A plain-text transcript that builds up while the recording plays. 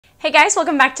Hey guys,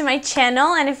 welcome back to my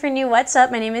channel, and if you're new, what's up?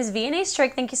 My name is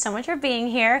vianney.strick. Thank you so much for being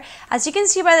here. As you can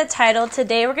see by the title,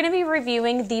 today we're going to be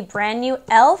reviewing the brand new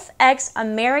e.l.f. x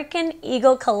American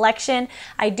Eagle collection.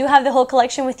 I do have the whole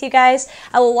collection with you guys.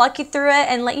 I will walk you through it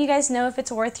and let you guys know if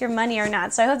it's worth your money or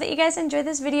not. So I hope that you guys enjoy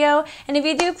this video, and if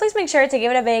you do, please make sure to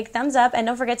give it a big thumbs up and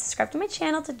don't forget to subscribe to my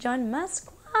channel to join my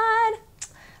squad.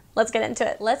 Let's get into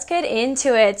it. Let's get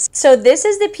into it. So this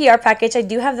is the PR package. I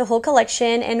do have the whole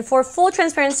collection, and for full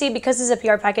transparency, because this is a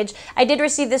PR package, I did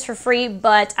receive this for free,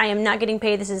 but I am not getting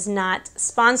paid. This is not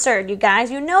sponsored. You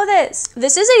guys, you know this.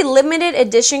 This is a limited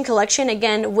edition collection,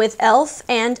 again, with e.l.f.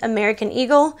 and American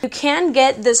Eagle. You can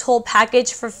get this whole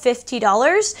package for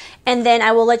 $50, and then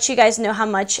I will let you guys know how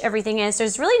much everything is.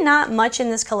 There's really not much in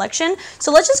this collection,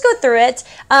 so let's just go through it.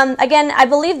 Again, I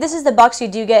believe this is the box you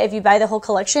do get if you buy the whole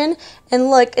collection, and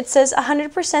look, it says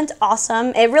 100%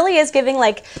 awesome. It really is giving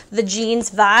like the jeans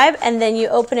vibe, and then you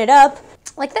open it up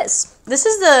like this. This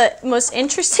is the most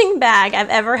interesting bag I've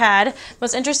ever had,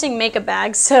 most interesting makeup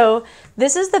bag. So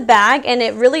this is the bag, and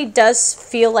it really does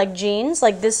feel like jeans.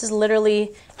 Like this is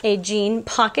literally a jean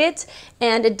pocket,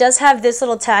 and it does have this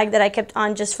little tag that I kept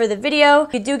on just for the video.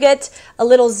 You do get a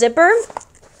little zipper,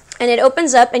 and it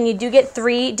opens up, and you do get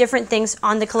 3 different things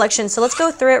on the collection. So let's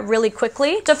go through it really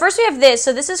quickly. So first we have this.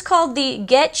 So this is called the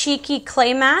Get Cheeky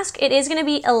Clay Mask. It is going to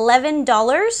be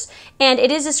 $11, and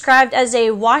it is described as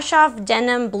a wash-off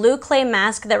denim blue clay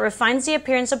mask that refines the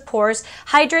appearance of pores,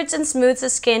 hydrates and smooths the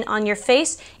skin on your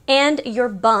face and your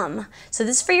bum. So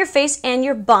this is for your face and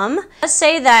your bum. Let's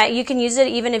say that you can use it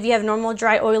even if you have normal,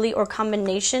 dry, oily, or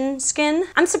combination skin.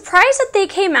 I'm surprised that they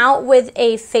came out with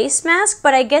a face mask,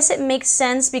 but I guess it makes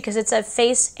sense because it's a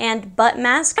face and butt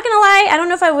mask. Not gonna lie, I don't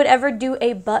know if I would ever do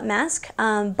a butt mask,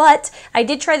 but I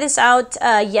did try this out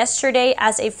yesterday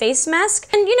as a face mask,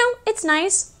 and you know, it's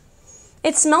nice.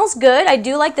 It smells good. I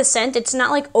do like the scent. It's not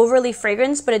like overly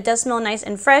fragrance, but it does smell nice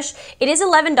and fresh. It is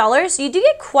 $11, so you do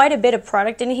get quite a bit of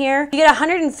product in here. You get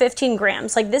 115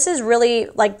 grams. Like this is really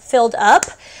like filled up.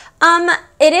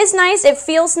 It is nice. It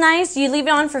feels nice. You leave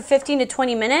it on for 15 to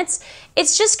 20 minutes.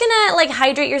 It's just gonna like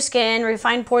hydrate your skin,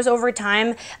 refine pores over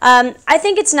time. I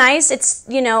think it's nice. It's,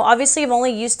 you know, obviously I've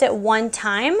only used it one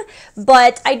time,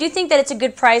 but I do think that it's a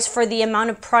good price for the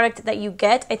amount of product that you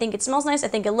get. I think it smells nice. I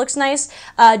think it looks nice.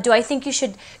 Do I think you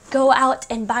should go out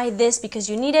and buy this because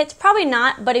you need it? Probably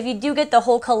not, but if you do get the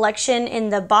whole collection in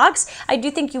the box, I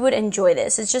do think you would enjoy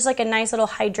this. It's just like a nice little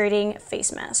hydrating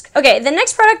face mask. Okay, the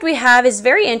next product we have is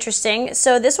very interesting.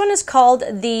 So this one is called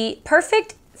the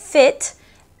pHit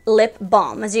Lip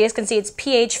Balm. As you guys can see, it's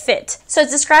pHit. So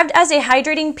it's described as a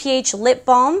hydrating pH lip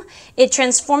balm. It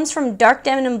transforms from dark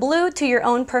denim blue to your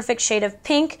own perfect shade of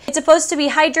pink. It's supposed to be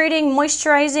hydrating,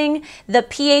 moisturizing. The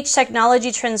pH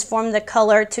technology transformed the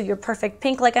color to your perfect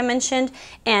pink, like I mentioned,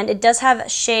 and it does have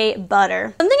shea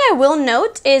butter. Something I will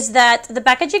note is that the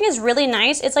packaging is really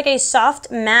nice. It's like a soft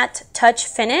matte touch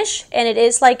finish, and it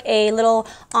is like a little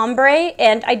ombre,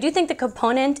 and I do think the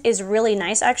component is really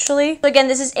nice actually. So again,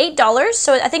 this is $8,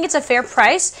 so I think it's a fair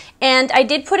price, and I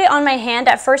did put it on my hand.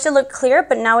 At first it looked clear,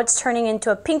 but now it's turning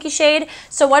into a pinky shade.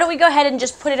 So why don't we go ahead and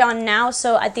just put it on now,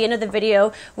 so at the end of the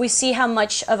video we see how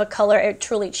much of a color it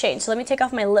truly changed. So let me take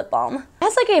off my lip balm. It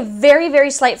has like a very, very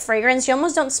slight fragrance. You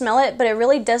almost don't smell it, but it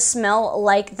really does smell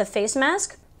like the face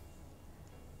mask.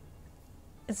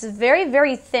 It's very,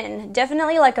 very thin,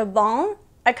 definitely like a balm.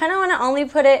 I kind of want to only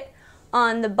put it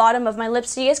on the bottom of my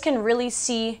lips so you guys can really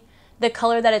see the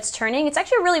color that it's turning. It's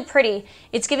actually really pretty.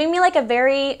 It's giving me like a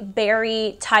very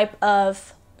berry type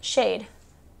of shade.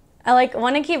 I like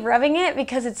want to keep rubbing it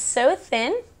because it's so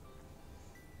thin.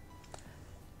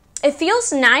 It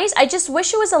feels nice. I just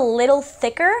wish it was a little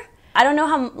thicker. I don't know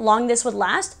how long this would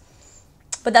last,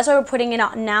 but that's why we're putting it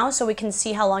out now so we can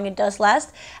see how long it does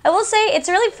last. I will say it's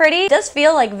really pretty. It does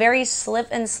feel like very slip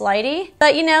and slidey,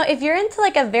 but you know, if you're into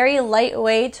like a very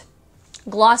lightweight,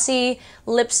 glossy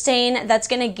lip stain that's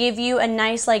gonna give you a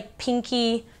nice like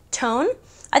pinky tone,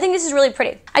 I think this is really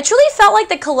pretty. I truly felt like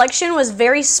the collection was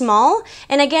very small,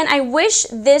 and again, I wish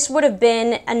this would have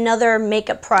been another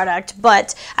makeup product,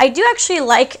 but I do actually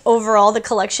like overall the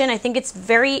collection. I think it's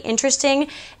very interesting,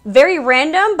 very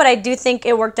random, but I do think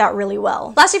it worked out really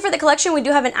well. Lastly, for the collection, we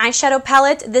do have an eyeshadow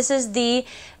palette. This is the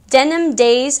Denim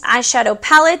Daze eyeshadow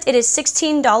palette. It is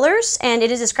 $16, and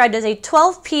it is described as a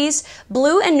 12-piece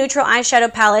blue and neutral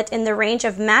eyeshadow palette in the range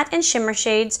of matte and shimmer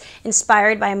shades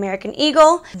inspired by American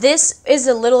Eagle. This is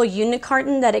a little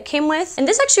unicorn that it came with, and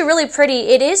this is actually really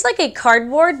pretty. It is like a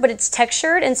cardboard, but it's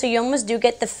textured, and so you almost do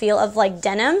get the feel of like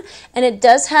denim, and it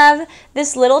does have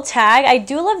this little tag. I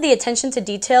do love the attention to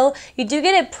detail. You do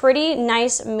get a pretty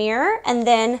nice mirror, and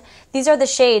then these are the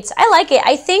shades. I like it.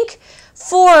 I think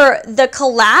For the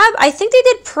collab, I think they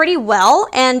did pretty well,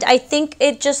 and I think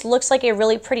it just looks like a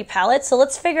really pretty palette. So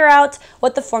let's figure out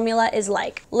what the formula is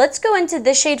like. Let's go into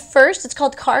this shade first. It's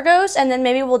called Cargos, and then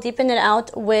maybe we'll deepen it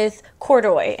out with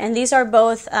Corduroy. And these are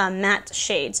both matte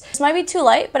shades. This might be too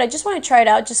light, but I just want to try it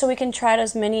out just so we can try out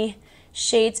as many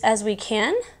shades as we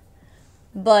can.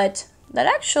 But that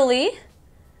actually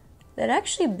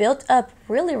built up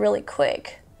really, really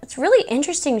quick. It's a really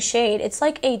interesting shade. It's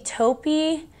like a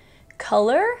taupey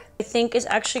color. I think is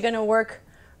actually going to work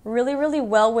really, really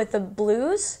well with the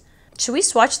blues. Should we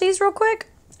swatch these real quick?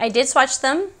 I did swatch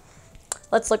them.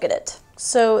 Let's look at it.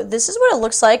 So this is what it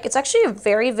looks like. It's actually a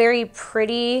very, very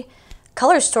pretty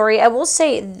color story. I will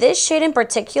say this shade in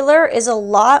particular is a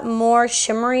lot more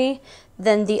shimmery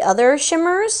than the other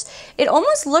shimmers. It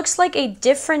almost looks like a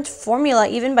different formula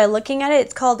even by looking at it.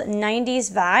 It's called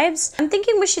 90s Vibes. I'm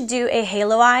thinking we should do a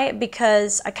halo eye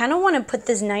because I kind of want to put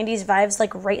this 90s Vibes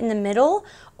like right in the middle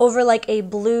over like a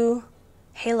blue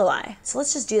halo eye. So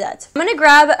let's just do that. I'm gonna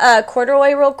grab a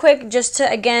corduroy real quick just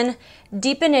to again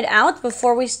deepen it out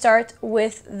before we start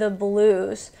with the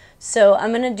blues. So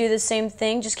I'm gonna do the same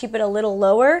thing, just keep it a little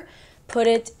lower. Put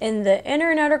it in the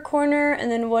inner and outer corner, and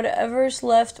then whatever's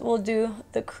left, we'll do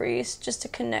the crease just to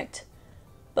connect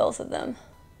both of them.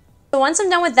 So once I'm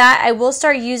done with that, I will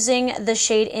start using the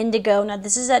shade Indigo. Now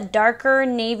this is a darker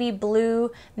navy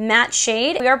blue matte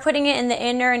shade. We are putting it in the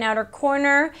inner and outer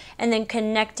corner and then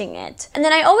connecting it. And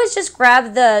then I always just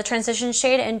grab the transition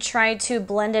shade and try to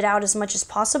blend it out as much as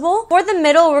possible. For the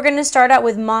middle, we're gonna start out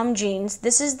with Mom Jeans.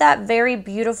 This is that very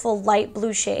beautiful light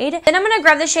blue shade. Then I'm gonna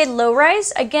grab the shade Low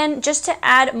Rise, again, just to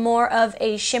add more of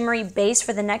a shimmery base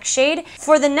for the next shade.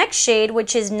 For the next shade,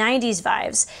 which is 90s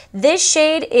Vibes, this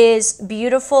shade is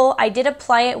beautiful. I did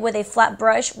apply it with a flat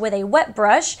brush, with a wet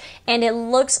brush, and it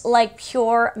looks like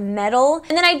pure metal.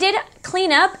 And then I did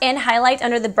clean up and highlight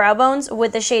under the brow bones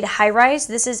with the shade High Rise.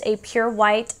 This is a pure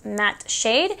white matte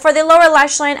shade. For the lower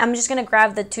lash line, I'm just gonna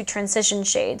grab the two transition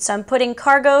shades. So I'm putting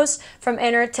Cargos from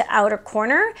inner to outer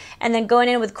corner, and then going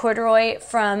in with Corduroy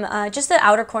from just the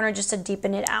outer corner just to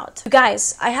deepen it out. You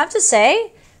guys, I have to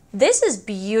say, this is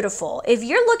beautiful. If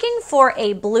you're looking for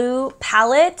a blue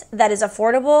palette that is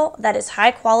affordable, that is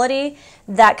high quality,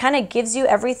 that kind of gives you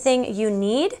everything you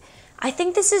need, I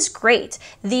think this is great.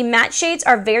 The matte shades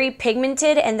are very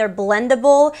pigmented and they're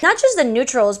blendable. Not just the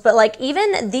neutrals, but like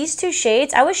even these two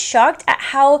shades, I was shocked at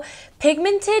how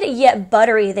pigmented yet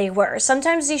buttery they were.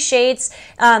 Sometimes these shades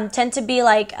tend to be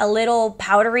like a little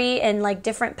powdery in like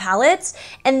different palettes.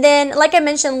 And then, like I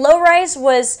mentioned, Low Rise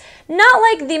was not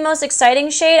like the most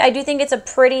exciting shade. I do think it's a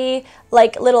pretty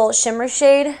like little shimmer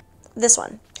shade, this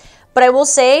one. But I will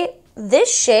say,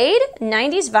 this shade,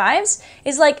 90s Vibes,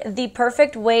 is like the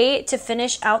perfect way to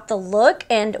finish out the look,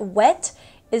 and wet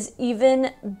is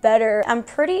even better. I'm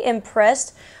pretty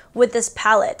impressed with this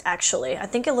palette, actually. I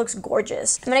think it looks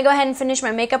gorgeous. I'm gonna go ahead and finish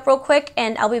my makeup real quick,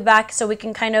 and I'll be back so we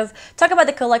can kind of talk about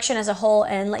the collection as a whole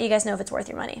and let you guys know if it's worth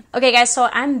your money. Okay guys, so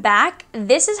I'm back.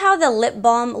 This is how the lip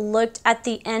balm looked at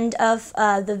the end of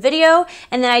the video,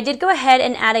 and then I did go ahead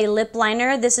and add a lip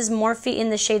liner. This is Morphe in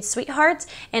the shade Sweetheart,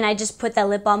 and I just put that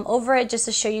lip balm over it just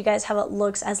to show you guys how it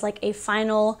looks as like a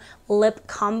final lip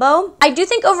combo. I do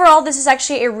think overall this is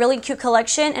actually a really cute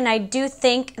collection, and I do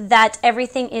think that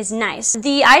everything is nice.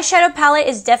 The eyeshadow palette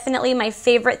is definitely my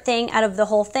favorite thing out of the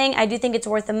whole thing. I do think it's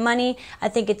worth the money. I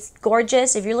think it's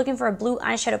gorgeous. If you're looking for a blue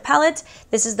eyeshadow palette,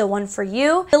 this is the one for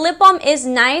you. The lip balm is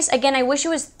nice. Again, I wish it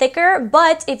was thicker,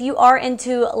 but if you are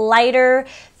into lighter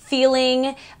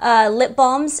feeling lip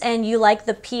balms and you like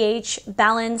the pH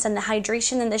balance and the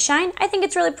hydration and the shine, I think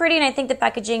it's really pretty, and I think the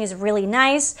packaging is really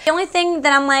nice. The only thing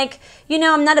that I'm like, you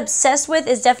know, I'm not obsessed with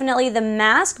is definitely the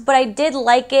mask, but I did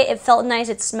like it. It felt nice,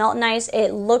 it smelled nice,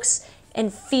 it looks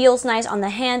and feels nice on the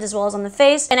hands as well as on the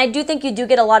face, and I do think you do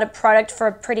get a lot of product for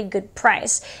a pretty good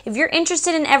price. If you're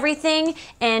interested in everything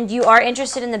and you are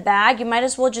interested in the bag, you might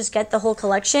as well just get the whole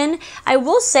collection. I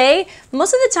will say,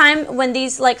 most of the time when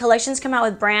these like collections come out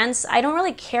with brands, I don't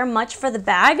really care much for the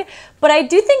bag, but I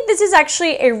do think this is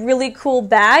actually a really cool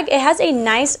bag. It has a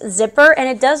nice zipper, and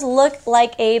it does look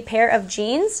like a pair of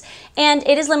jeans, and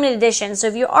it is limited edition. So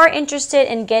if you are interested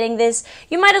in getting this,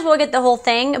 you might as well get the whole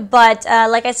thing. But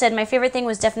like I said, my favorite thing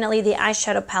was definitely the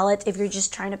eyeshadow palette if you're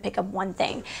just trying to pick up one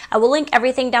thing. I will link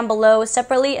everything down below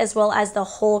separately as well as the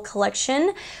whole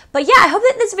collection. But yeah, I hope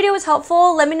that this video was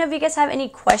helpful. Let me know if you guys have any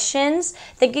questions.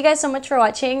 Thank you guys so much for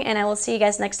watching, and I will see you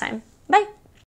guys next time. Bye!